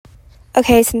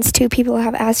Okay, since 2 people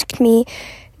have asked me,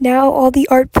 now all the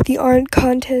art for the art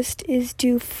contest is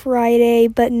due Friday,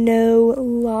 but no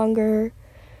longer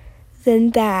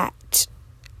than that.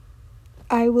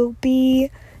 I will be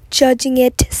judging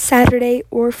it Saturday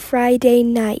or Friday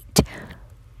night.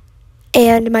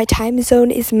 And my time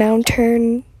zone is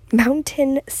Mountain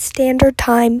Standard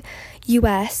Time,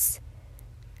 US.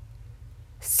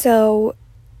 So,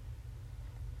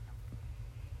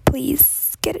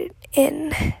 please get it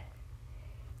in.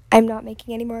 I'm not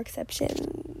making any more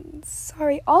exceptions.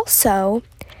 Sorry. Also,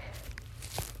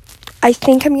 I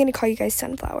think I'm going to call you guys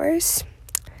sunflowers.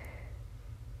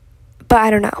 But I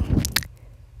don't know.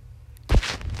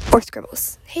 Or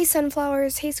scribbles. Hey,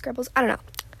 sunflowers. Hey, scribbles. I don't know.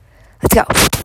 Let's go.